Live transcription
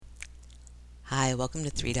Hi, welcome to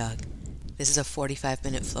Three Dog. This is a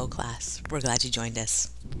 45-minute flow class. We're glad you joined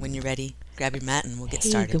us. When you're ready, grab your mat and we'll get Hey,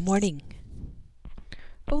 started. good morning.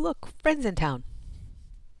 Oh, look, friends in town.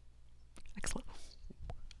 Excellent.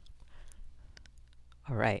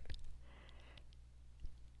 All right.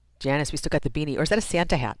 Janice, we still got the beanie. Or is that a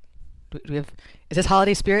Santa hat? Do we have, is this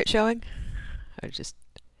holiday spirit showing? Or just,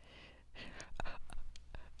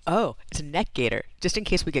 oh, it's a neck gaiter, just in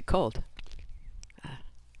case we get cold.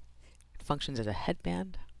 It functions as a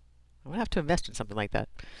headband. I'm going to have to invest in something like that.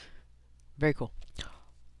 Very cool.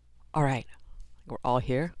 All right. We're all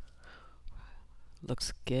here.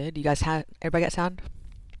 Looks good. You guys have, everybody got sound?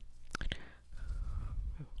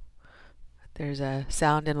 There's a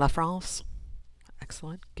sound in La France.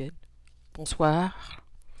 Excellent. Good. Bonsoir.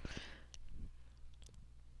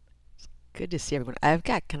 Good to see everyone. I've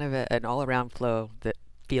got kind of an all-around flow that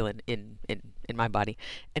feeling in my body.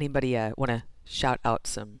 Anybody want to shout out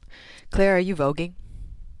some? Claire, are you voguing?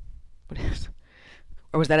 What is?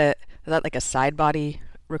 Or is that like a side body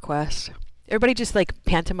request? Everybody just like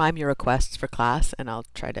pantomime your requests for class, and I'll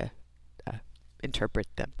try to interpret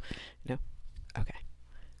them. No? Okay.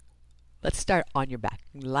 Let's start on your back.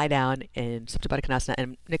 Lie down in Supta Baddha Konasana.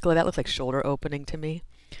 And Nicola, that looks like shoulder opening to me.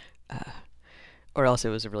 Or else it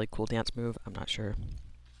was a really cool dance move. I'm not sure.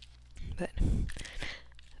 But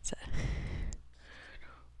that's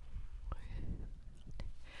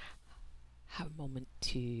have a moment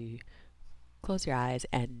to close your eyes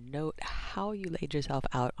and note how you laid yourself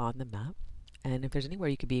out on the mat, and if there's anywhere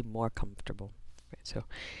you could be more comfortable. Right, so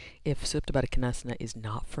if Supta Baddha Konasana is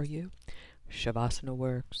not for you, Shavasana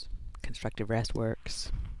works, constructive rest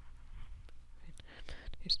works.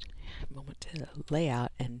 Just a moment to lay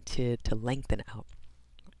out and to lengthen out,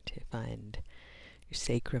 to find your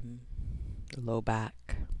sacrum, the low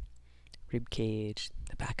back, rib cage,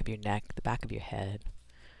 the back of your neck, the back of your head.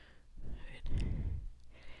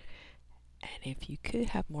 And if you could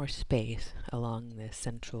have more space along the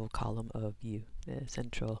central column of you, the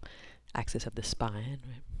central axis of the spine,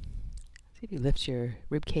 right? See if you lift your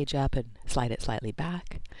rib cage up and slide it slightly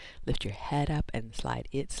back. Lift your head up and slide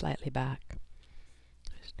it slightly back.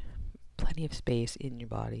 There's plenty of space in your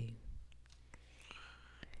body.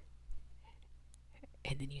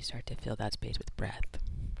 And then you start to fill that space with breath.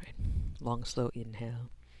 Right? Long, slow inhale.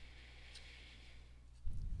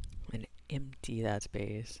 And empty that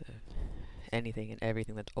space of anything and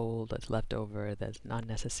everything that's old, that's left over, that's not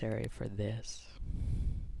necessary for this.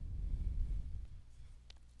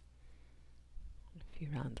 A few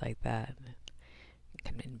rounds like that, you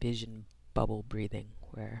can envision bubble breathing,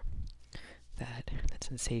 where that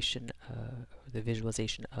sensation, the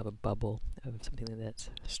visualization of a bubble, of something that's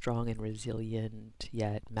strong and resilient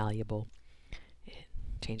yet malleable. It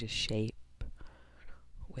changes shape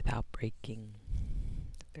without breaking.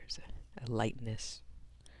 There's a lightness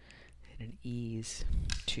and an ease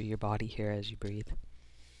to your body here as you breathe.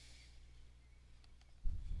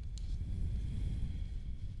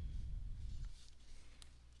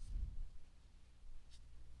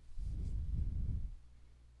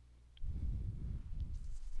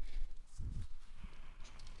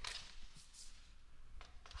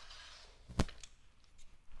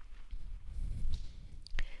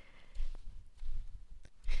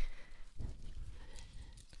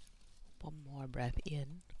 One more breath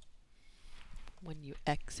in. When you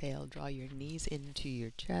exhale, draw your knees into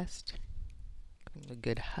your chest. Give them a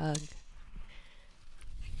good hug.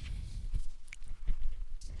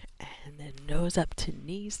 And then nose up to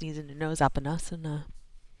knees into nose, Apanasana.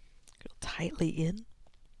 Go tightly in.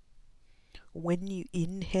 When you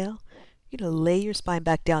inhale, you're going to lay your spine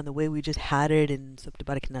back down the way we just had it in Supta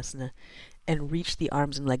Baddha Konasana and reach the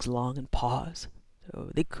arms and legs long and pause.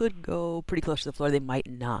 So they could go pretty close to the floor, they might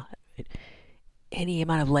not. Right? Any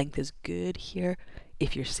amount of length is good here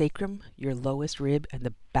if your sacrum, your lowest rib, and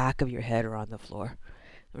the back of your head are on the floor.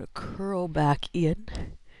 I'm going to curl back in,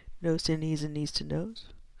 nose to knees and knees to nose.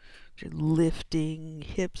 You're lifting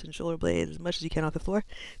hips and shoulder blades as much as you can off the floor.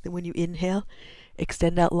 Then when you inhale,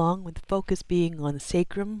 extend out long with focus being on the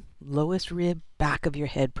sacrum, lowest rib, back of your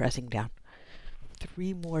head pressing down.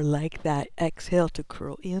 3 more like that. Exhale to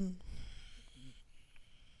curl in.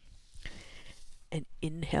 And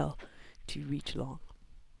inhale to reach long.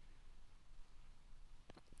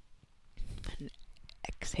 And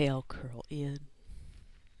exhale, curl in.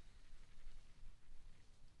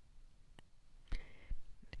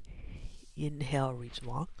 Inhale, reach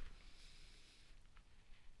long.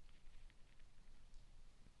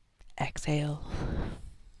 Exhale.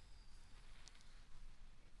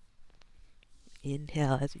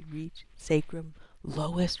 Inhale as you reach sacrum,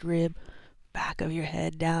 lowest rib, back of your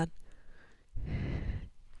head down.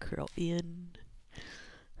 Curl in.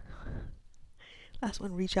 Last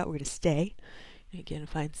one, reach out. We're going to stay. Again,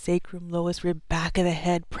 find sacrum, lowest rib, back of the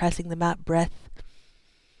head, pressing the mat. Breath.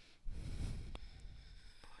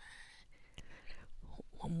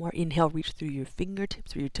 One more inhale, reach through your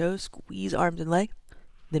fingertips, through your toes, squeeze arms and legs.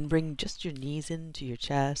 Then bring just your knees into your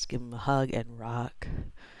chest, give them a hug and rock.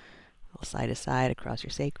 Side to side across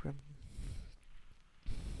your sacrum.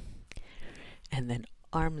 And then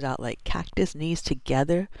arms out like cactus, knees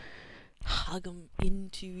together. Hug them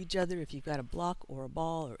into each other. If you've got a block or a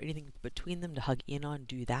ball or anything between them to hug in on,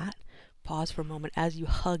 do that. Pause for a moment as you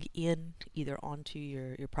hug in either onto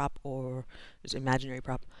your prop or this imaginary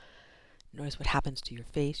prop. Notice what happens to your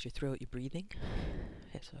face, your throat, your breathing.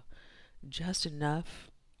 Okay, so just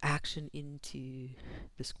enough action into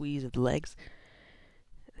the squeeze of the legs.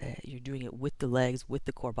 You're doing it with the legs, with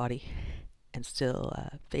the core body, and still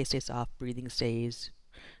face stays soft, breathing stays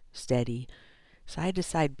steady. Side to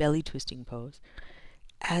side belly twisting pose.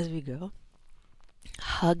 As we go,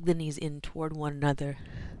 hug the knees in toward one another.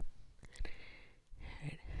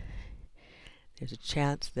 Right. There's a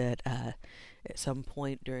chance that at some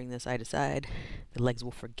point during the side to side, the legs will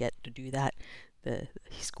forget to do that. The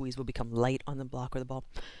squeeze will become light on the block or the ball.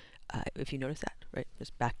 If you notice that, right,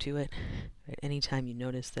 just back to it. Right? Anytime you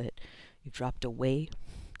notice that you've dropped away,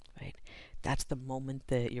 right, that's the moment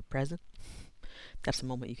that you're present. That's the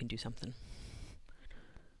moment you can do something.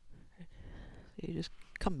 Right? So you just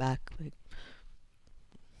come back, like.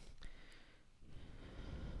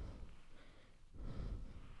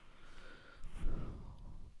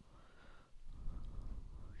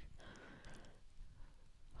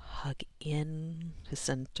 Hug in to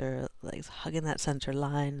center, legs hugging that center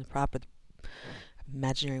line, the proper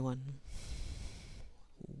imaginary one.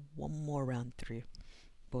 One more round through.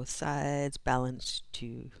 Both sides balanced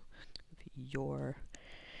to your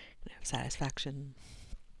satisfaction.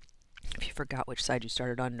 If you forgot which side you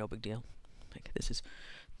started on, no big deal. Like, this is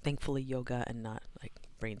thankfully yoga and not like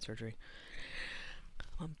brain surgery.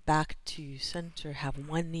 Back to center, have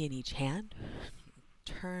one knee in each hand.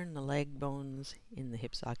 Turn the leg bones in the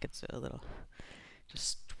hip sockets, so a little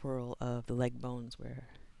just twirl of the leg bones where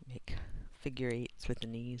you make figure eights with the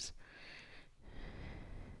knees.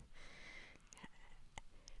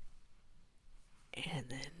 And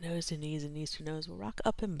then nose to knees and knees to nose. We'll rock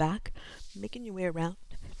up and back, making your way around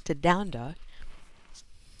to down dog.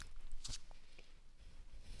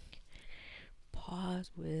 Pause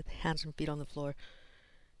with hands and feet on the floor.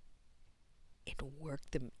 And work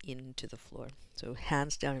them into the floor. So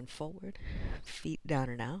hands down and forward, feet down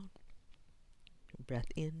and out.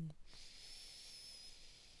 Breath in.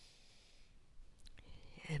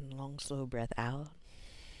 And long, slow breath out.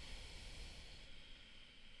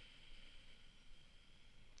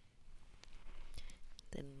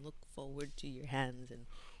 Then look forward to your hands and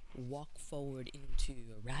walk forward into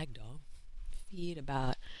a ragdoll. Feet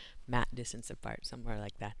about mat distance apart, somewhere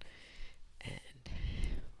like that. And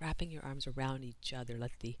wrapping your arms around each other,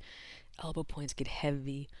 let the elbow points get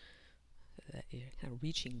heavy, so that you're kind of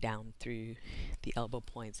reaching down through the elbow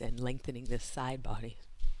points and lengthening the side body.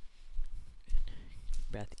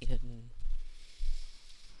 Breath in.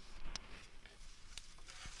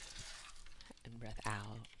 And breath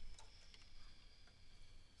out.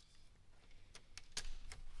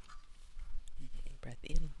 Breath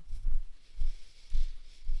in.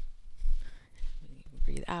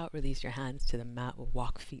 Breathe out, release your hands to the mat. We'll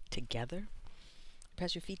walk feet together.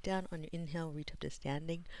 Press your feet down on your inhale, reach up to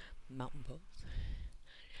standing, mountain pose.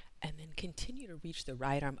 And then continue to reach the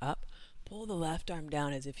right arm up. Pull the left arm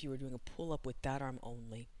down as if you were doing a pull-up with that arm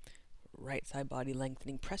only. Right side body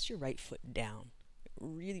lengthening. Press your right foot down.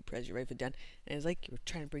 Really press your right foot down. And it's like you're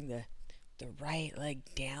trying to bring the right leg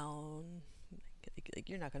down. Like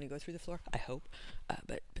you're not going to go through the floor, I hope.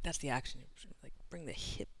 But that's the action. Like bring the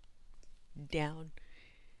hip down.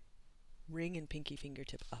 Ring and pinky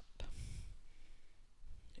fingertip up.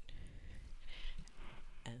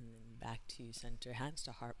 And then back to center, hands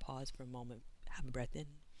to heart. Pause for a moment. Have a breath in.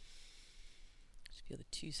 Just feel the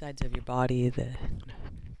two sides of your body, the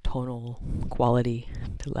tonal quality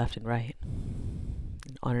to left and right.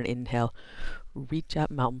 And on an inhale, reach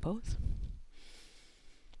up, mountain pose.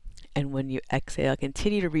 And when you exhale,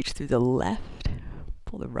 continue to reach through the left.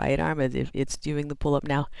 Pull the right arm as if it's doing the pull-up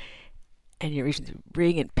now. And you're reaching through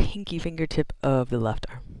ring and pinky fingertip of the left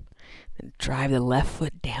arm. Then drive the left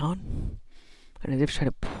foot down. And as if you're trying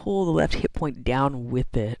to pull the left hip point down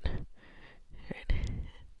with it. Right.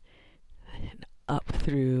 And up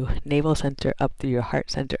through navel center, up through your heart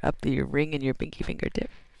center, up through your ring and your pinky fingertip.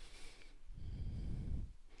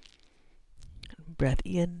 Breath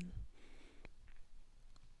in.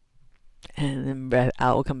 And then breath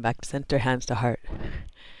out. We'll come back to center, hands to heart.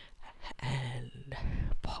 And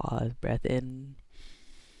Pause, breath in.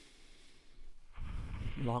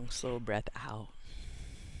 Long, slow breath out.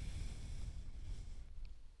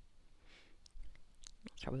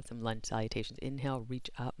 Let's start with some lunge salutations. Inhale, reach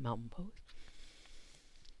up, mountain pose.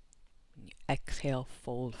 Exhale,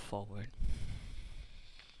 fold forward.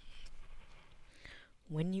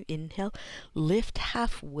 When you inhale, lift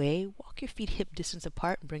halfway, walk your feet hip distance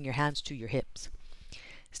apart, and bring your hands to your hips.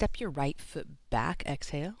 Step your right foot back,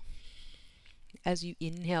 exhale. As you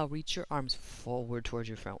inhale, reach your arms forward towards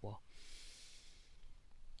your front wall.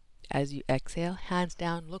 As you exhale, hands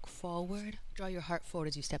down, look forward. Draw your heart forward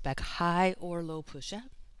as you step back, high or low push-up.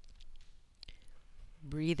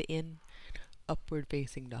 Breathe in, upward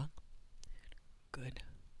facing dog. Good.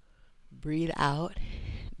 Breathe out,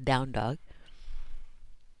 down dog.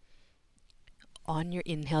 On your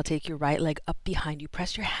inhale, take your right leg up behind you.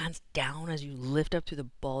 Press your hands down as you lift up to the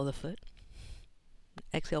ball of the foot.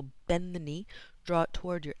 Exhale, bend the knee. Draw it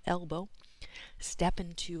toward your elbow. Step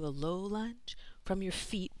into a low lunge. From your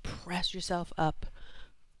feet, press yourself up,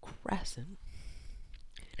 crescent.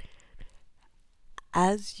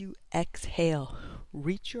 As you exhale,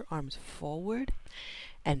 reach your arms forward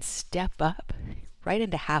and step up right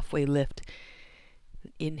into halfway lift.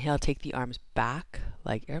 Inhale, take the arms back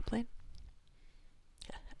like airplane.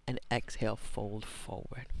 And exhale, fold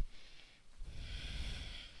forward.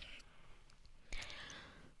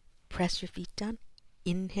 Press your feet down.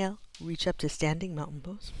 Inhale, reach up to standing mountain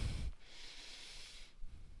pose.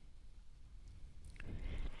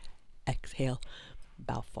 Exhale,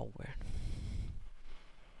 bow forward.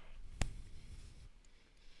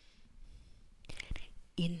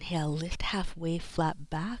 Inhale, lift halfway, flat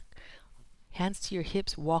back. Hands to your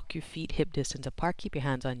hips, walk your feet hip distance apart. Keep your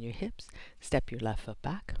hands on your hips. Step your left foot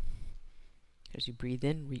back. As you breathe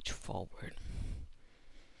in, reach forward.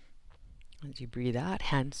 As you breathe out,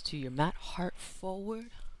 hands to your mat, heart forward.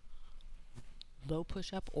 Low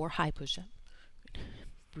push-up or high push-up.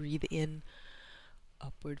 Breathe in,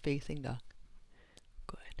 upward facing dog.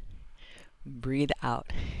 Good. Breathe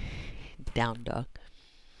out, down dog.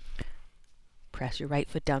 Press your right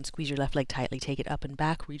foot down, squeeze your left leg tightly, take it up and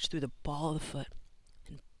back, reach through the ball of the foot.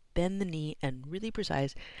 And bend the knee and really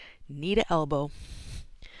precise, knee to elbow.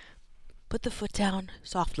 Put the foot down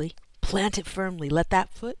softly, plant it firmly, let that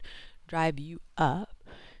foot drive you up.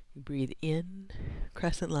 Breathe in,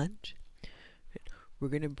 crescent lunge. We're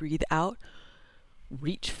going to breathe out,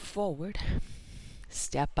 reach forward,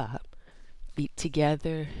 step up, feet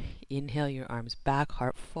together, inhale your arms back,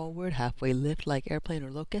 heart forward, halfway lift like airplane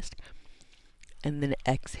or locust, and then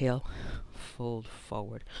exhale, fold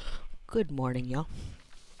forward. Good morning, y'all.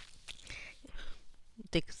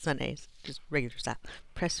 Take Sundays, just regular style.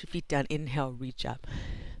 Press your feet down, inhale, reach up.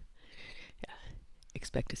 Yeah,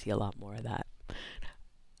 expect to see a lot more of that.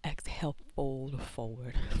 Exhale, fold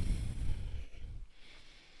forward.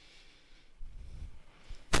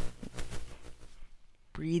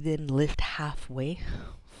 Breathe in, lift halfway,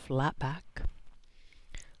 flat back.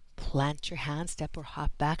 Plant your hands, step or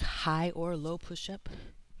hop back, high or low push-up.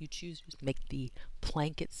 You choose, just make the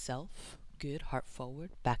plank itself. Good, heart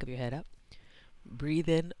forward, back of your head up. Breathe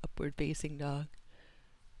in, upward facing dog.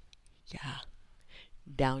 Yeah.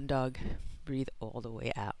 Down dog, breathe all the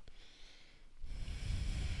way out.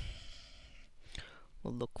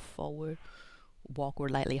 We'll look forward, walk or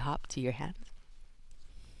lightly hop to your hands.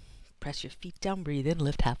 Press your feet down, breathe in,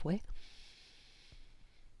 lift halfway.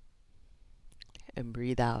 And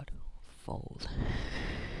breathe out, fold.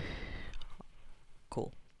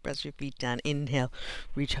 Cool. Press your feet down, inhale,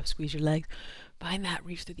 reach up, squeeze your legs. Find that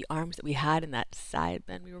reach through the arms that we had in that side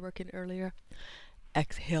bend we were working earlier.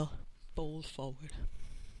 Exhale, fold forward.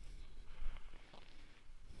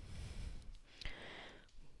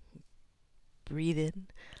 Breathe in,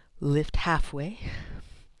 lift halfway.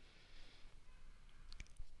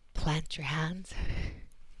 Plant your hands,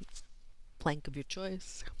 plank of your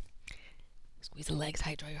choice. Squeeze the legs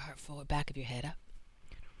high, draw your heart forward, back of your head up.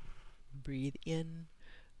 Breathe in,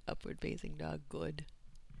 upward facing dog, good.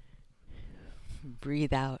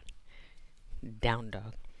 Breathe out, down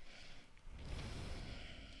dog.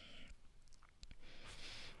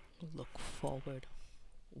 Look forward,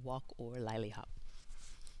 walk or lightly hop.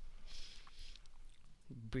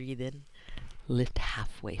 Breathe in, lift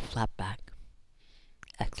halfway, flat back.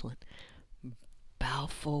 Excellent. Bow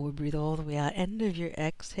forward, breathe all the way out. End of your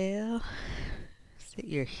exhale. Sit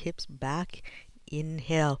your hips back.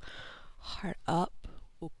 Inhale, heart up,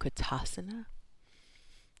 Utkatasana.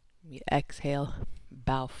 You exhale,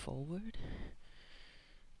 bow forward.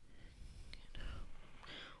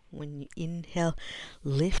 When you inhale,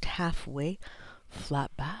 lift halfway,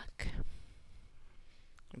 flat back.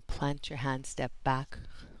 And plant your hands, step back,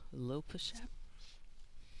 low push-up,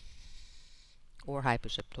 or high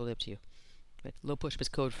push-up, totally up to you. But low push-up is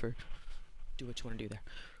code for do what you want to do there.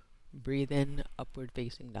 Breathe in, upward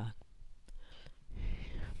facing dog.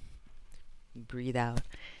 Breathe out,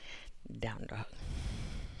 down dog.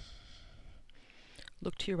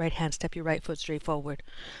 Look to your right hand, step your right foot straight forward.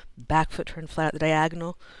 Back foot turn flat at the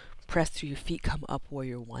diagonal. Press through your feet, come up,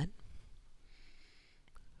 warrior one.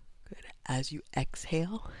 Good. As you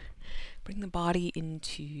exhale, bring the body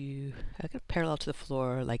into parallel to the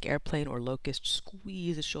floor like airplane or locust.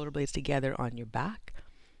 Squeeze the shoulder blades together on your back.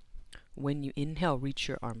 When you inhale, reach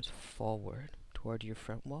your arms forward toward your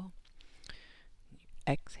front wall.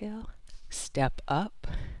 Exhale, step up.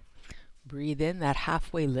 Breathe in that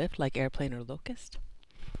halfway lift like airplane or locust.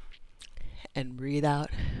 And breathe out,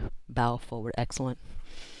 bow forward. Excellent.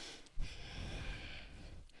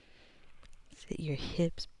 Sit your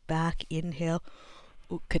hips back. Inhale,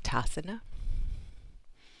 Utkatasana.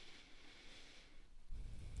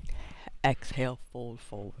 Exhale, fold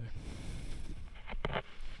forward.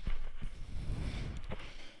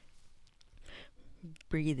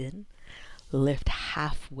 Breathe in, lift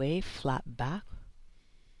halfway, flat back.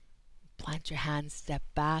 Plant your hands, step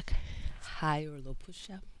back, high or low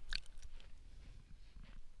push-up.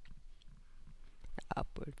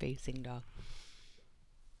 Upward facing dog.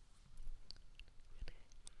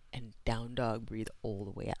 And down dog, breathe all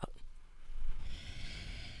the way out.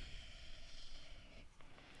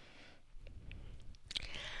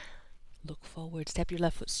 Look forward, step your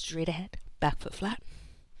left foot straight ahead, back foot flat.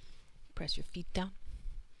 Press your feet down.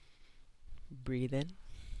 Breathe in,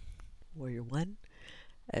 warrior one.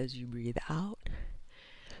 As you breathe out,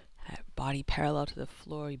 body parallel to the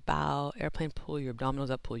floor, you bow, airplane, pull your abdominals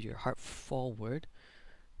up, pull your heart forward.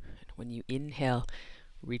 And when you inhale,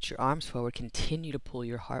 reach your arms forward, continue to pull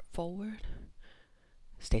your heart forward.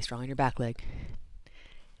 Stay strong on your back leg.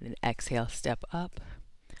 And then exhale, step up.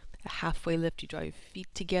 A halfway lift, you draw your feet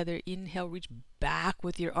together. Inhale, reach back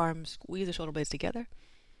with your arms, squeeze the shoulder blades together.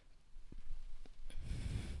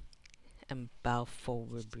 And bow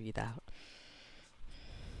forward, breathe out.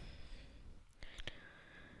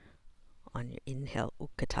 On your inhale,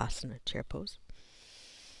 Utkatasana, chair pose.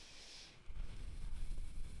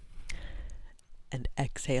 And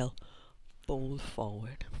exhale, fold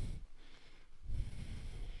forward.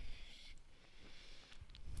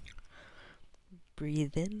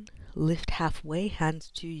 Breathe in, lift halfway,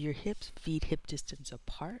 hands to your hips, feet hip distance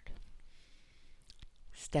apart.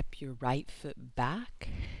 Step your right foot back,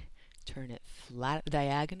 turn it flat at the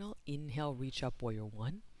diagonal. Inhale, reach up, warrior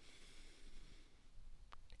one.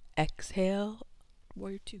 Exhale,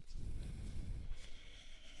 warrior two.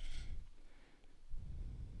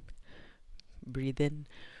 Breathe in,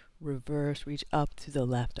 reverse, reach up to the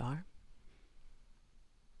left arm.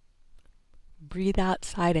 Breathe out,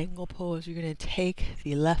 side angle pose. You're going to take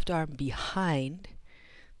the left arm behind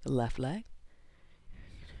the left leg.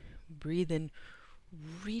 Breathe in,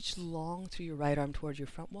 reach long through your right arm towards your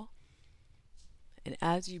front wall. And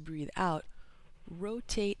as you breathe out,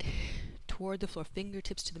 rotate toward the floor,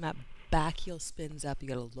 fingertips to the mat, back heel spins up. You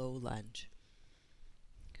got a low lunge.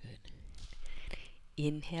 Good.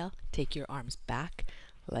 Inhale, take your arms back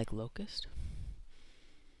like locust.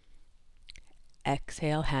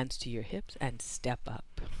 Exhale, hands to your hips and step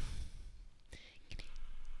up.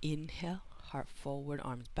 Inhale, heart forward,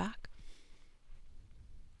 arms back.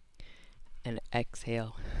 And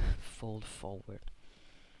exhale, fold forward.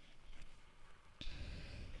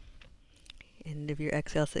 End of your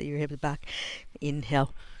exhale, set your hips back.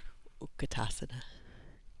 Inhale, Utkatasana.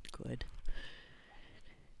 Good.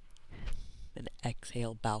 And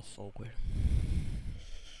exhale, bow forward.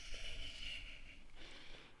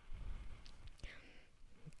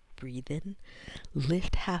 Breathe in,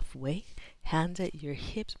 lift halfway, hands at your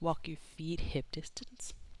hips, walk your feet hip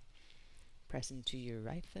distance. Press into your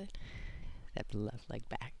right foot, step the left leg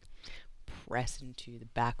back. Press into the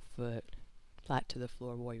back foot, flat to the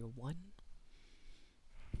floor, warrior one.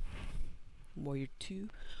 Warrior two,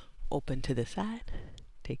 open to the side.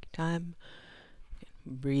 Take your time.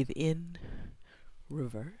 Breathe in,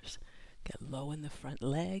 reverse. Get low in the front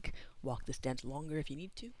leg. Walk the stance longer if you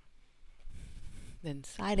need to. Then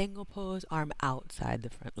side angle pose, arm outside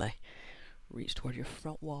the front leg. Reach toward your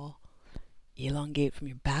front wall. Elongate from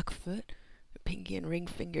your back foot, pinky and ring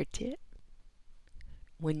finger tip.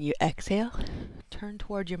 When you exhale, turn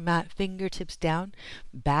toward your mat, fingertips down,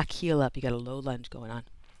 back heel up. You got a low lunge going on.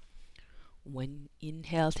 When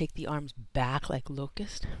inhale, take the arms back like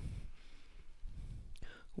locust.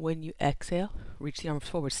 When you exhale, reach the arms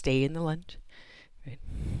forward, stay in the lunge. Right.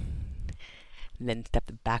 And then step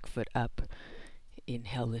the back foot up.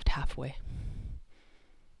 Inhale, lift halfway.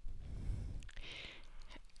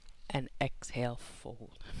 And exhale,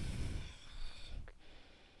 fold.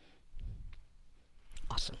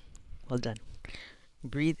 Awesome. Well done.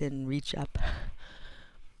 Breathe in, reach up,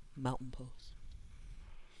 mountain pose.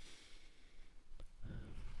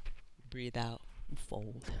 Breathe out,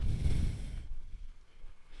 fold.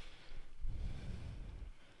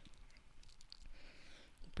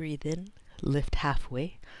 Breathe in, lift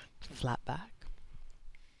halfway, flat back.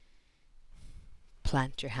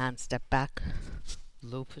 Plant your hands, step back,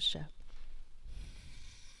 low push-up.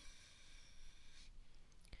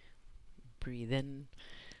 Breathe in,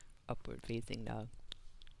 upward facing dog.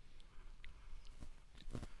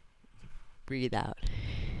 Breathe out,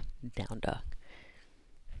 down dog.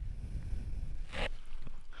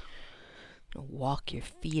 Walk your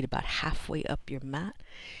feet about halfway up your mat,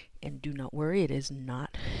 and do not worry, it is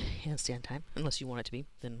not handstand time, unless you want it to be,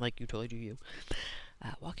 then like you totally do you.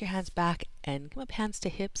 Walk your hands back and come up hands to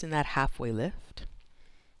hips in that halfway lift.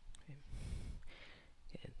 Okay.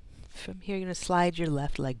 Good. From here, you're going to slide your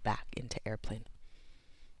left leg back into airplane.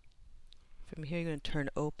 From here, you're going to turn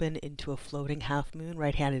open into a floating half moon.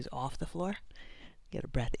 Right hand is off the floor. Get a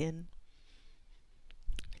breath in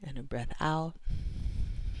and a breath out.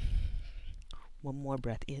 One more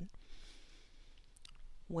breath in.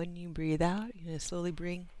 When you breathe out, you're going to slowly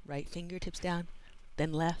bring right fingertips down,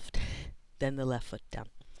 then left, then the left foot down.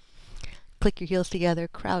 Click your heels together,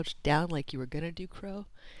 crouch down like you were going to do crow.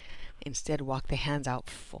 Instead, walk the hands out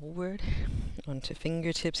forward onto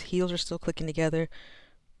fingertips. Heels are still clicking together,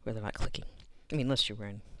 or they're not clicking. I mean, unless you're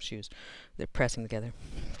wearing shoes. They're pressing together.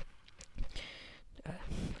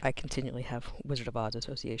 I continually have Wizard of Oz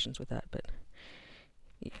associations with that, but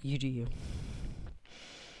you do you.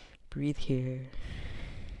 Breathe here.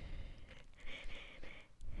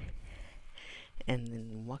 And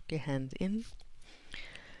then walk your hands in.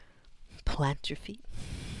 Plant your feet.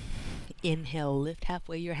 Inhale, lift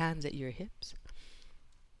halfway your hands at your hips.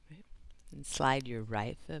 Right. And slide your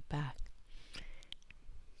right foot back.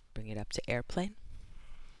 Bring it up to airplane.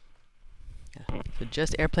 So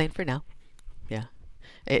just airplane for now. Yeah.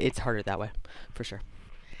 It's harder that way, for sure.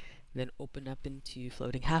 Then open up into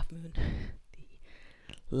floating half moon.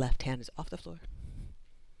 The left hand is off the floor.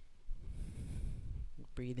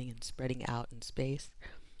 Breathing and spreading out in space.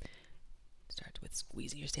 Start with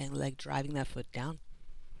squeezing your standing leg, driving that foot down.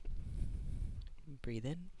 Breathe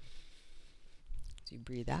in. As you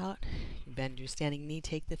breathe out, you bend your standing knee,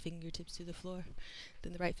 take the fingertips to the floor,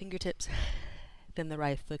 then the right fingertips, then the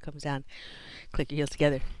right foot comes down. Click your heels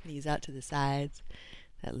together, knees out to the sides.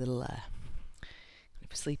 That little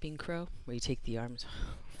sleeping crow where you take the arms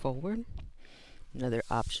forward. Another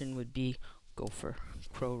option would be go for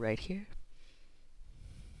crow right here.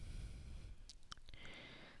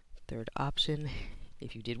 Third option,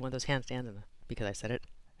 if you did one of those handstands, and because I said it,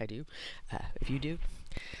 I do. If you do,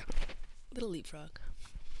 little leapfrog.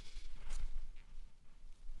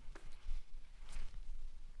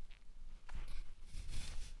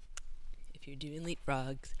 If you're doing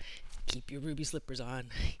leapfrogs, keep your ruby slippers on,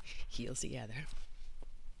 heels together.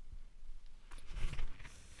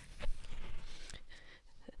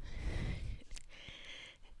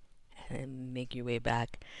 And make your way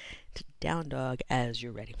back to down dog as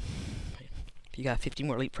you're ready. If you got 50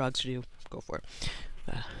 more leapfrogs to do, go for it.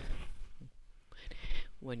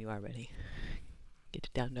 When you are ready, get to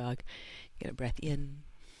down dog, get a breath in,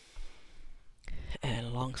 and a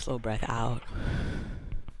long, slow breath out.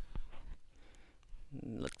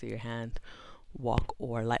 Look through your hand, walk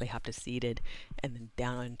or lightly hop to seated, and then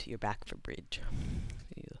down onto your back for bridge.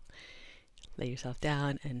 You lay yourself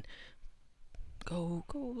down and go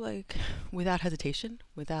like without hesitation,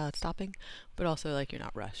 without stopping, but also like you're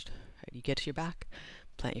not rushed. Right? You get to your back,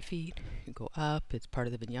 plant your feet, you go up. It's part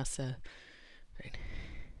of the vinyasa. Right?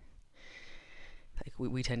 Like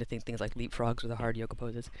we tend to think things like leapfrogs are the hard yoga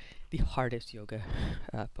poses. The hardest yoga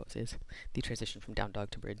pose is the transition from down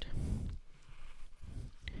dog to bridge.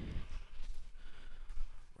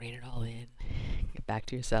 Rein it all in, get back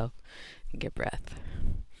to yourself, and get breath.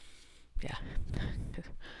 Yeah.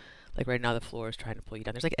 Like right now the floor is trying to pull you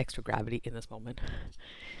down. There's like extra gravity in this moment.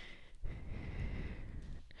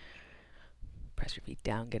 Press your feet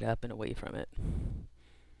down, get up and away from it.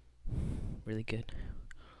 Really good.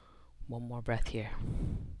 One more breath here.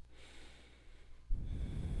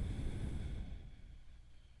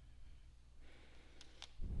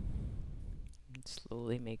 And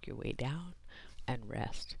slowly make your way down and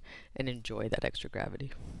rest and enjoy that extra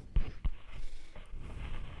gravity.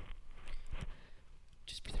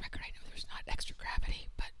 Just for the record, I know there's not extra gravity,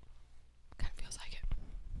 but it kind of feels like it.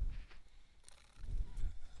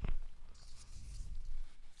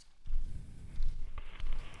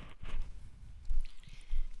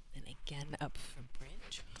 Then And up for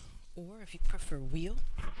bridge. Or if you prefer wheel,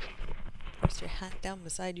 press your hat down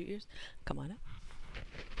beside your ears. Come on up.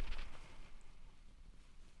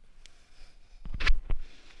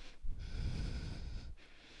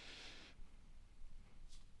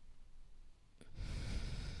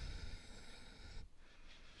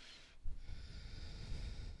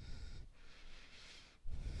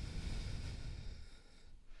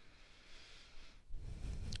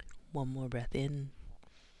 One more breath in.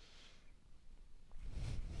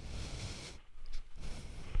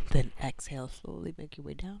 Then exhale, slowly make your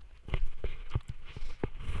way down.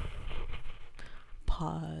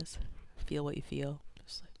 Pause, feel what you feel.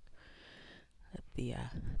 Just like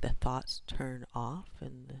let the thoughts turn off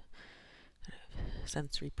and the kind of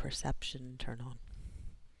sensory perception turn on.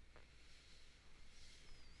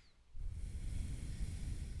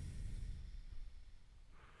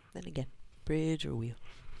 Then again, bridge or wheel.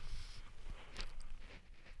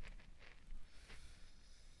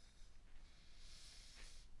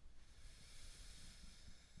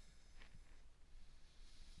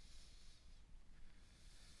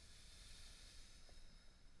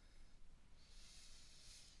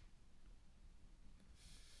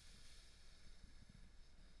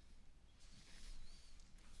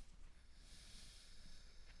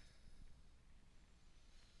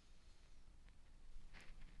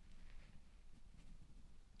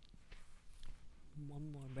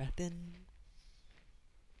 One more breath in.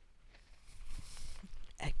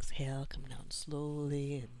 Exhale, come down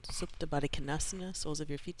slowly and Supta Baddha Konasana, soles of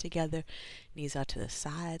your feet together, knees out to the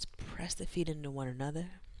sides, press the feet into one another,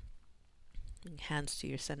 hands to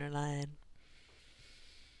your center line.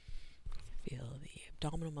 Feel the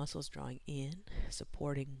abdominal muscles drawing in,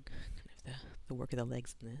 supporting kind of the work of the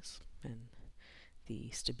legs in this, and the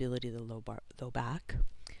stability of the low back.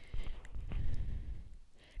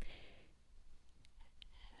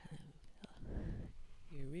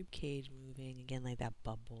 Your rib cage moving again, like that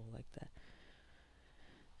bubble, like that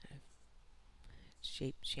kind of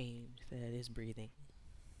shape change that is breathing.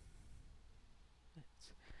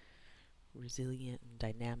 That's resilient and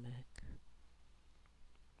dynamic.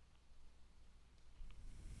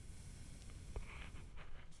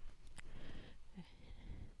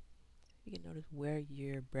 You can notice where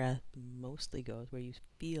your breath mostly goes, where you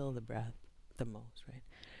feel the breath the most, right?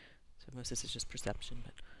 So most of this is just perception,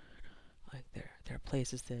 but like there are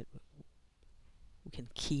places that we can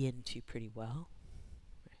key into pretty well.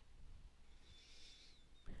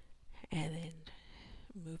 Right? And then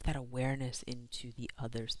move that awareness into the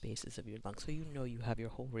other spaces of your lungs. So you know you have your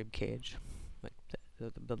whole rib cage, like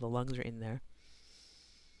the lungs are in there.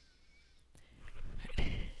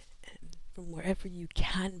 And from wherever you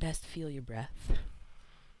can best feel your breath,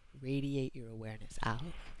 radiate your awareness out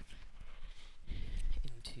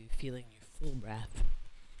into feeling your full breath.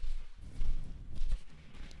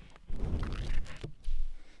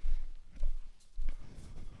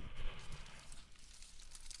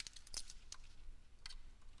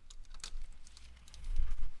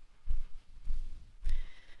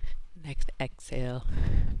 Next exhale,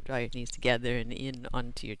 draw your knees together and in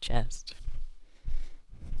onto your chest.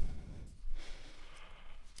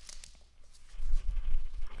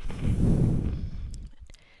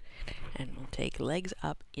 And we'll take legs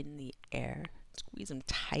up in the air, squeeze them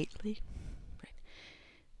tightly. Right.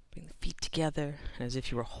 Bring the feet together as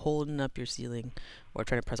if you were holding up your ceiling or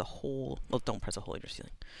trying to press a hole. Well, don't press a hole in your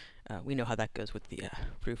ceiling. We know how that goes with the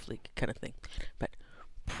roof leak kind of thing. But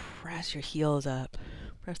press your heels up.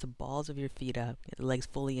 Press the balls of your feet up. Get the legs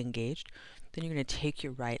fully engaged. Then you're going to take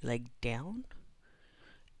your right leg down.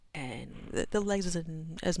 And the legs is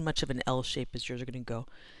in as much of an L shape as yours are going to go.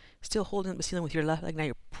 Still holding up the ceiling with your left leg. Now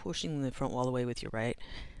you're pushing the front wall away with your right.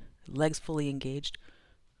 Legs fully engaged.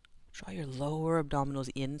 Draw your lower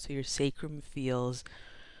abdominals in so your sacrum feels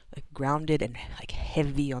like grounded and like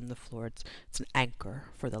heavy on the floor. It's an anchor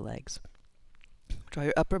for the legs. Draw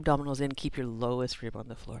your upper abdominals in. Keep your lowest rib on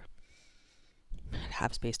the floor.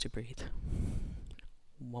 Have space to breathe.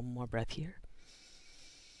 One more breath here.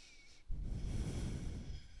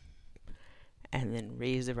 And then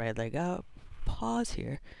raise the right leg up. Pause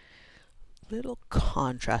here. Little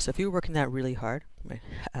contrast. So if you were working that really hard,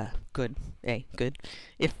 good. Good.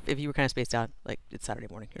 If you were kind of spaced out, like it's Saturday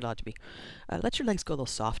morning, you're allowed to be. Let your legs go a little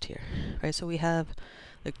soft here. Right. So we have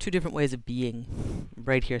like two different ways of being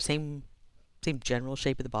right here. Same general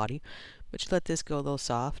shape of the body, but you let this go a little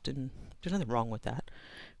soft, and there's nothing wrong with that.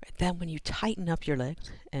 Right. Then when you tighten up your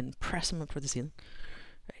legs and press them up toward the ceiling,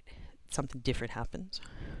 right, something different happens.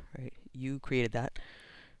 Right. You created that.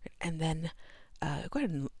 Right. And then go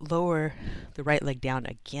ahead and lower the right leg down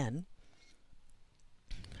again.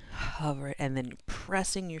 Hover it, and then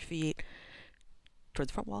pressing your feet towards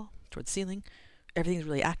the front wall, towards the ceiling. Everything's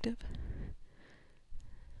really active.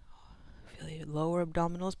 Feel your lower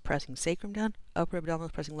abdominals pressing sacrum down, upper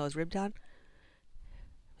abdominals pressing lowest rib down.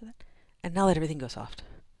 And now let everything go soft.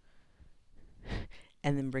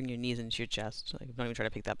 And then bring your knees into your chest. Like, don't even try to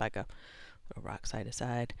pick that back up. Rock side to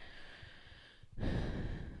side.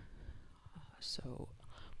 So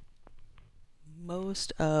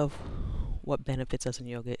most of what benefits us in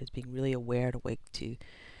yoga is being really aware and awake to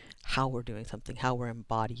how we're doing something, how we're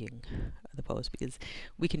embodying the pose, because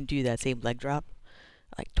we can do that same leg drop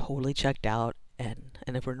like totally checked out, and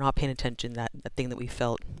if we're not paying attention, that thing that we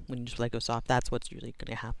felt when you just let go soft, that's what's usually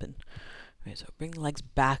going to happen. Right, so bring the legs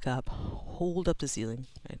back up, hold up the ceiling,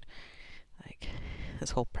 right? Like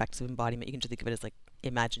this whole practice of embodiment, you can just think of it as like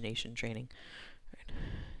imagination training, right?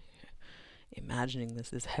 Imagining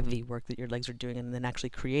this heavy work that your legs are doing, and then actually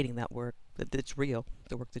creating that work that's real,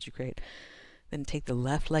 the work that you create. Then take the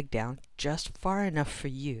left leg down just far enough for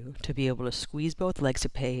you to be able to squeeze both legs, to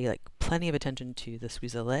pay like plenty of attention to the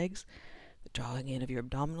squeeze of the legs, the drawing in of your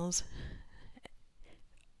abdominals,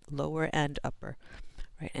 lower and upper,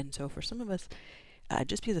 right? And so for some of us,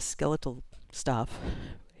 just because of skeletal stuff,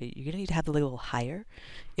 right, you're going to need to have the leg a little higher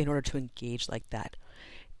in order to engage like that.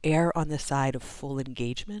 Err on the side of full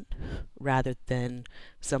engagement rather than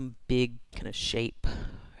some big kind of shape.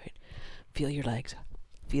 Right? Feel your legs.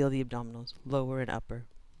 Feel the abdominals, lower and upper.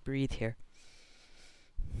 Breathe here.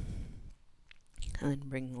 And then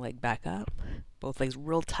bring the leg back up. Both legs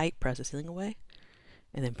real tight, press the ceiling away.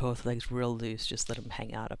 And then both legs real loose, just let them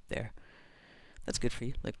hang out up there. That's good for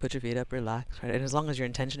you. Like, put your feet up, relax. Right? And as long as your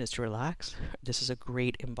intention is to relax, this is a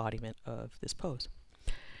great embodiment of this pose.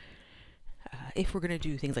 If we're going to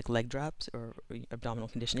do things like leg drops or abdominal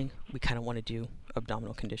conditioning, we kind of want to do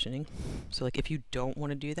abdominal conditioning. So like if you don't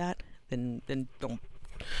want to do that, then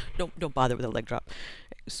don't bother with a leg drop.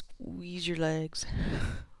 Squeeze your legs,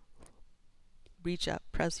 reach up,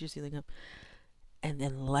 press your ceiling up, and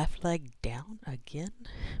then left leg down again.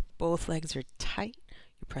 Both legs are tight.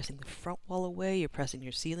 You're pressing the front wall away, you're pressing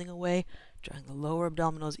your ceiling away, drawing the lower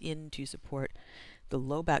abdominals in to support the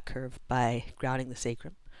low back curve by grounding the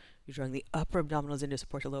sacrum. You're drawing the upper abdominals in to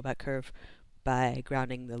support the low back curve by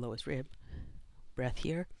grounding the lowest rib. Breath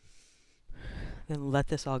here. Then let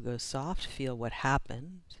this all go soft. Feel what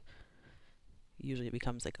happens. Usually it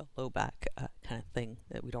becomes like a low back kind of thing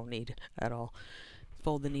that we don't need at all.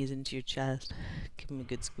 Fold the knees into your chest. Give them a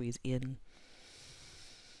good squeeze in.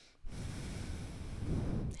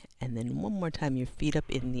 And then one more time, your feet up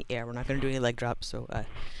in the air. We're not going to do any leg drops, so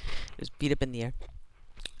just feet up in the air.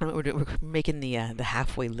 We're making the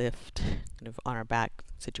halfway lift kind of on our back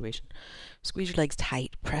situation. Squeeze your legs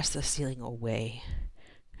tight. Press the ceiling away.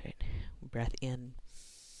 Right. Breath in.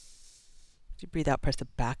 As you breathe out, press the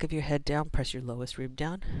back of your head down. Press your lowest rib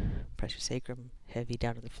down. Press your sacrum heavy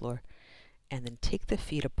down to the floor. And then take the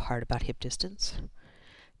feet apart about hip distance.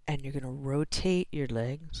 And you're going to rotate your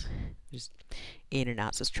legs just in and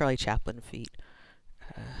out. So it's Charlie Chaplin feet.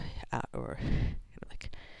 Out, or like,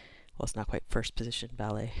 well, it's not quite first position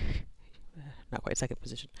ballet, not quite second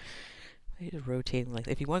position. You're just rotating like,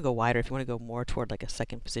 if you want to go wider, if you want to go more toward like a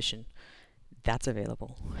second position, that's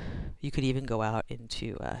available. You could even go out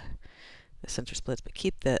into the center splits, but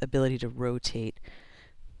keep the ability to rotate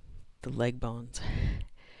the leg bones.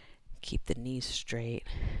 Keep the knees straight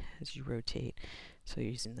as you rotate. So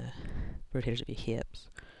you're using the rotators of your hips.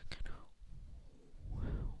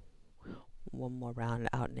 One more round,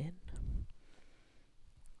 out and in.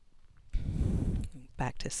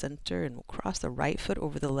 Back to center, and we'll cross the right foot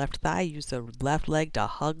over the left thigh. Use the left leg to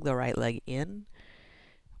hug the right leg in.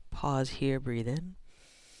 Pause here, breathe in.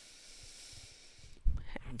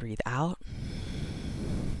 And breathe out.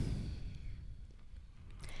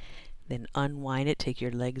 Then unwind it, take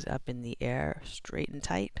your legs up in the air, straight and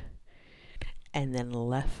tight. And then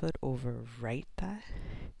left foot over right thigh.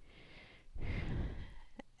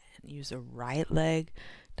 And use the right leg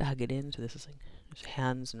to hug it in. So this is like just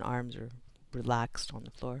hands and arms are relaxed on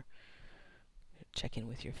the floor. Check in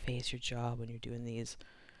with your face, your jaw when you're doing these.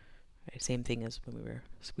 Right, same thing as when we were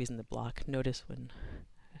squeezing the block. Notice when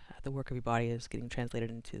the work of your body is getting translated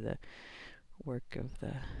into the work of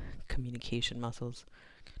the communication muscles.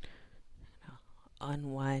 Now,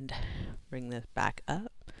 unwind, bring this back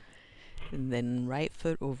up. And then right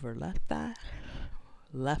foot over left thigh.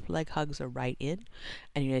 Left leg hugs the right in.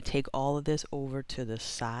 And you're going to take all of this over to the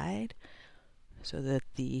side so that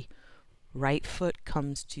the right foot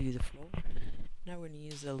comes to the floor. Now we're going to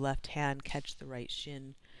use the left hand, catch the right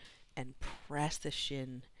shin, and press the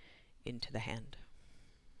shin into the hand.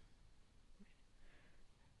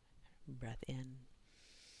 Breath in.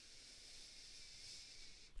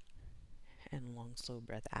 And long, slow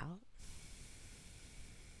breath out.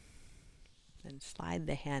 Then slide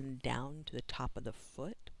the hand down to the top of the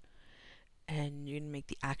foot. And you're going to make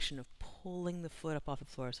the action of pulling the foot up off the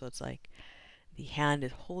floor. So it's like the hand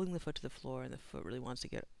is holding the foot to the floor and the foot really wants to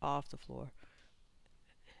get off the floor.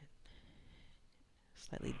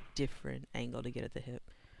 Slightly different angle to get at the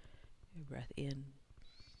hip. Breath in.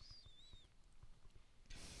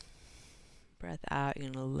 Breath out.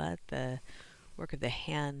 You're going to let the work of the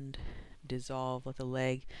hand dissolve, let the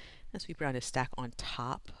leg and sweep around to stack on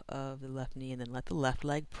top of the left knee, and then let the left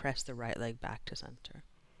leg press the right leg back to center.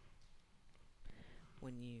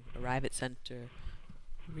 When you arrive at center,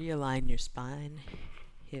 realign your spine,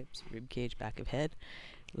 hips, rib cage, back of head,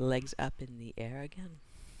 legs up in the air again.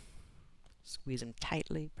 Squeeze them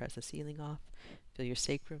tightly, press the ceiling off, feel your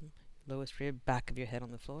sacrum, lowest rib, back of your head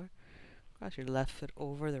on the floor. Cross your left foot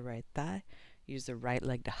over the right thigh. Use the right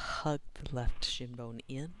leg to hug the left shin bone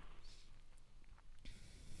in.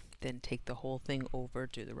 Then take the whole thing over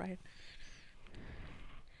to the right.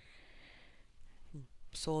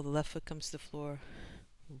 Sole of the left foot comes to the floor.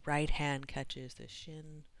 Right hand catches the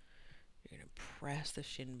shin. You're going to press the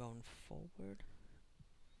shin bone forward.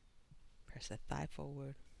 Press the thigh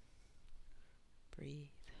forward. Breathe.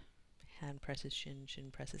 Hand presses shin,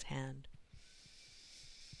 shin presses hand.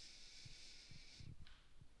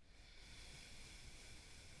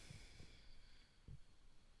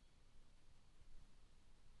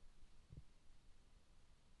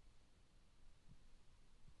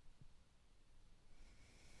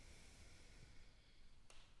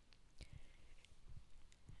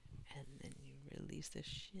 And then you release the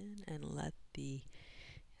shin and let the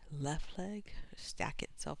left leg stack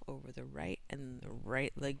itself over the right, and the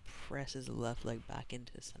right leg presses the left leg back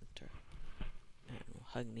into the center. And we'll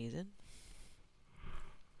hug knees in.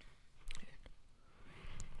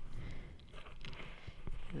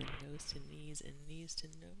 And then nose to knees and knees to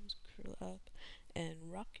nose. Curl up and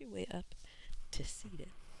rock your way up to seated.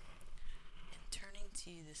 And turning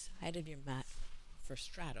to the side of your mat for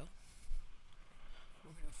straddle,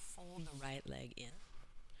 we're going to fold the right leg in,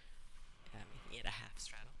 making it a half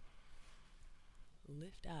straddle.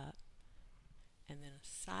 Lift up, and then a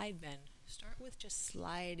side bend. Start with just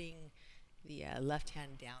sliding the left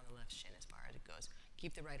hand down the left shin as far as it goes.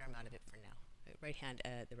 Keep the right arm out of it for now. Right hand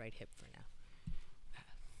at the right hip for now.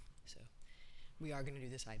 So we are going to do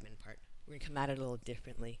the side bend part. We're going to come at it a little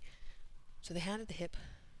differently. So the hand at the hip,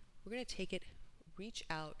 we're going to take it, reach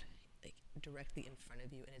out like directly in front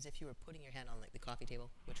of you, and as if you were putting your hand on like the coffee table,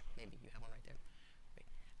 which maybe you have one right there.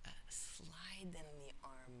 Slide then the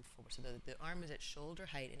arm forward. So the arm is at shoulder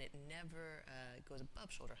height, and it never goes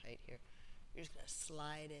above shoulder height here. You're just going to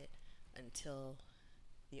slide it until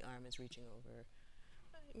the arm is reaching over,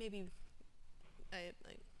 maybe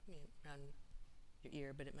around your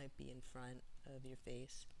ear, but it might be in front of your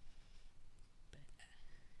face. But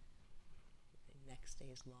the neck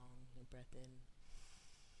stays long. The breath in.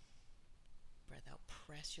 Breath out.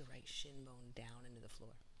 Press your right shin bone down into the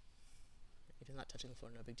floor. If it's not touching the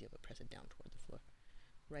floor, no big deal, but press it down toward the floor.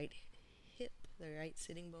 Right hip, the right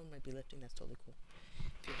sitting bone might be lifting. That's totally cool.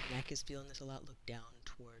 If your neck is feeling this a lot, look down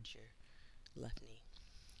towards your left knee.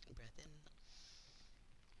 Breath in.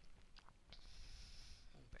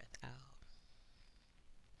 And breath out.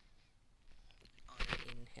 On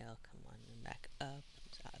an inhale, come on and back up.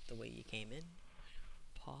 Out the way you came in.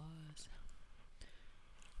 Pause.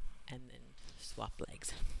 And then swap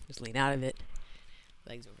legs. Just lean out of it.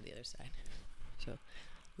 Legs over the other side. So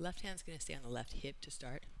left hand's going to stay on the left hip to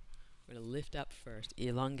start. We're going to lift up first,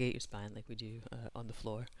 elongate your spine like we do on the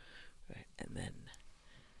floor, right? And then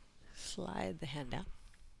slide the hand down.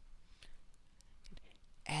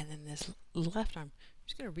 And then this left arm, I'm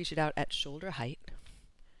just going to reach it out at shoulder height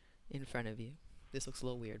in front of you. This looks a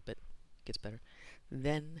little weird, but it gets better.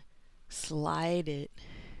 Then slide it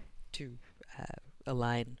to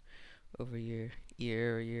align over your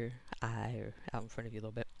ear or your eye or out in front of you a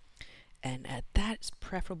little bit. And that's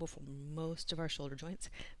preferable for most of our shoulder joints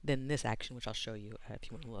than this action, which I'll show you if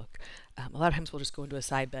you want to look. A lot of times we'll just go into a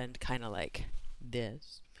side bend kind of like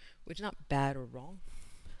this, which is not bad or wrong.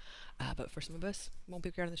 But for some of us, it won't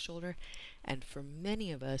be great on the shoulder. And for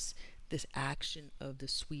many of us, this action of the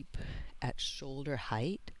sweep at shoulder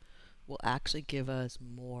height will actually give us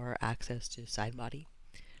more access to side body.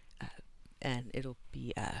 And it'll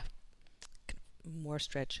be more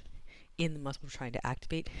stretch in the muscle we're trying to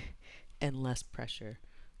activate and less pressure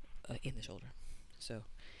in the shoulder. So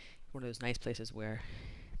one of those nice places where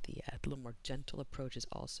the little more gentle approach is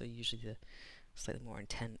also usually the slightly more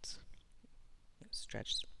intense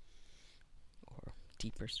stretch or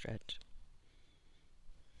deeper stretch.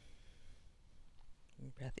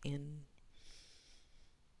 Breath in.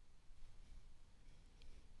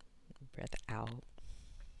 breath out.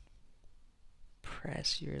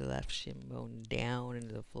 Press your left shin bone down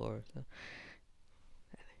into the floor. So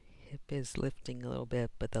hip is lifting a little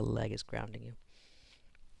bit, but the leg is grounding you.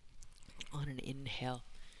 On an inhale,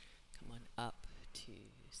 come on up to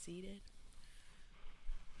seated.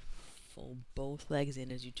 Fold both legs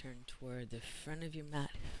in as you turn toward the front of your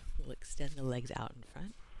mat. We'll extend the legs out in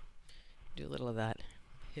front. Do a little of that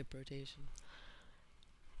hip rotation.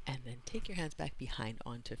 And then take your hands back behind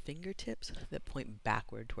onto fingertips that point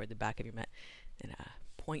backward toward the back of your mat. And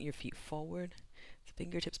point your feet forward. The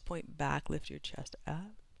fingertips point back, lift your chest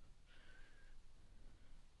up.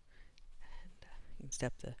 And you can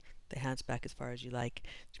step the hands back as far as you like.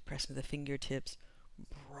 Just press into the fingertips,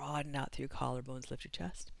 broaden out through your collarbones, lift your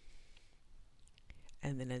chest.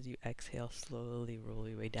 And then as you exhale, slowly roll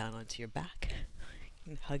your way down onto your back.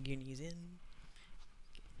 And hug your knees in.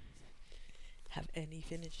 Have any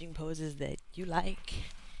finishing poses that you like.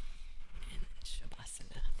 And then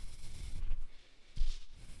Shavasana.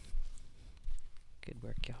 Good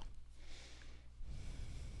work, y'all.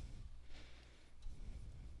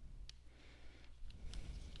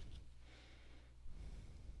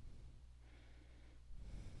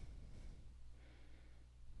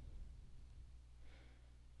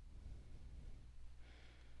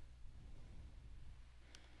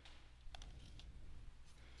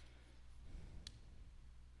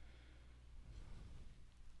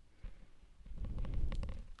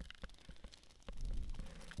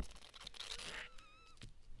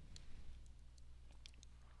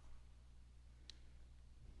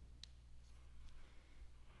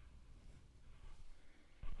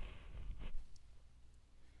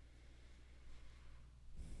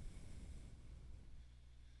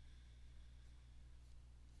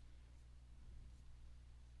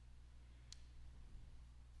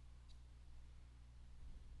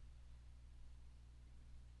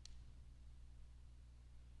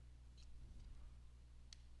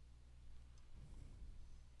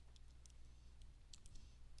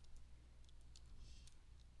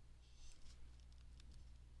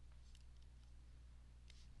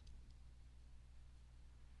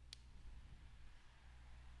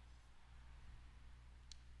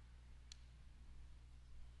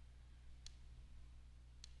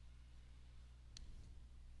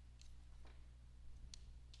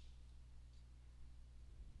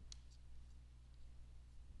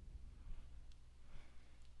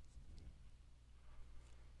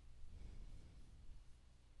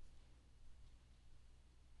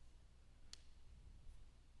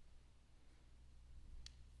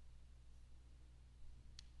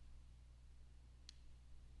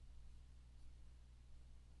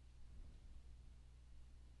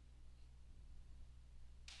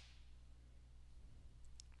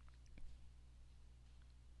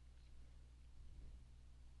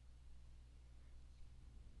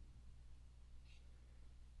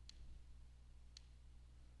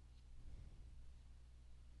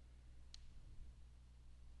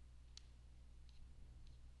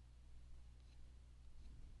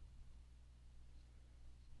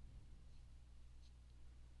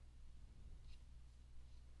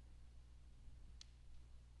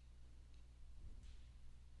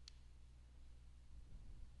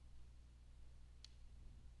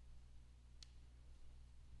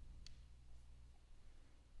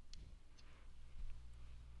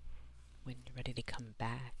 When you're ready to come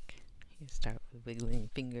back, you start with wiggling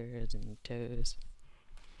fingers and toes.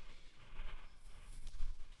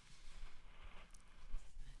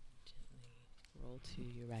 Gently roll to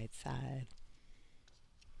your right side.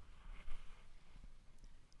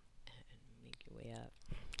 And make your way up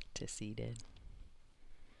to seated.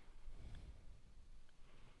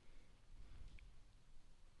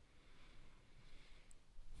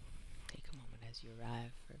 Take a moment as you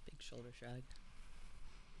arrive for a big shoulder shrug.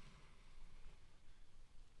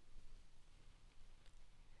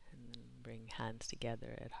 And then bring hands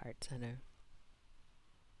together at heart center.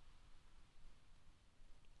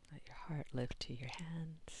 Let your heart lift to your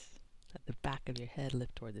hands. Let the back of your head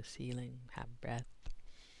lift toward the ceiling. Have breath.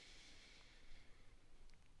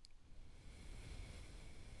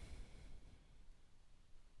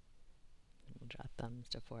 And we'll draw thumbs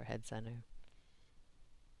to forehead center.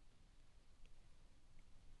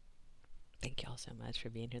 Thank you all so much for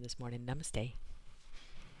being here this morning. Namaste.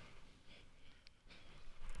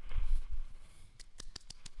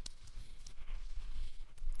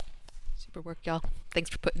 Super work, y'all. Thanks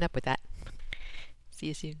for putting up with that. See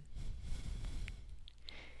you soon.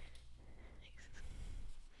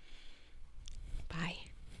 Bye.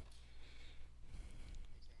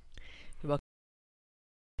 You're welcome.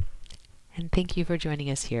 And thank you for joining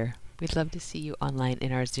us here. We'd love to see you online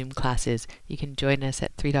in our Zoom classes. You can join us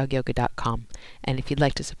at 3dogyoga.com. And if you'd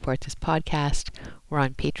like to support this podcast, we're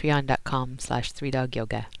on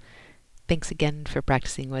patreon.com/3dogyoga. Thanks again for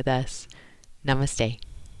practicing with us. Namaste.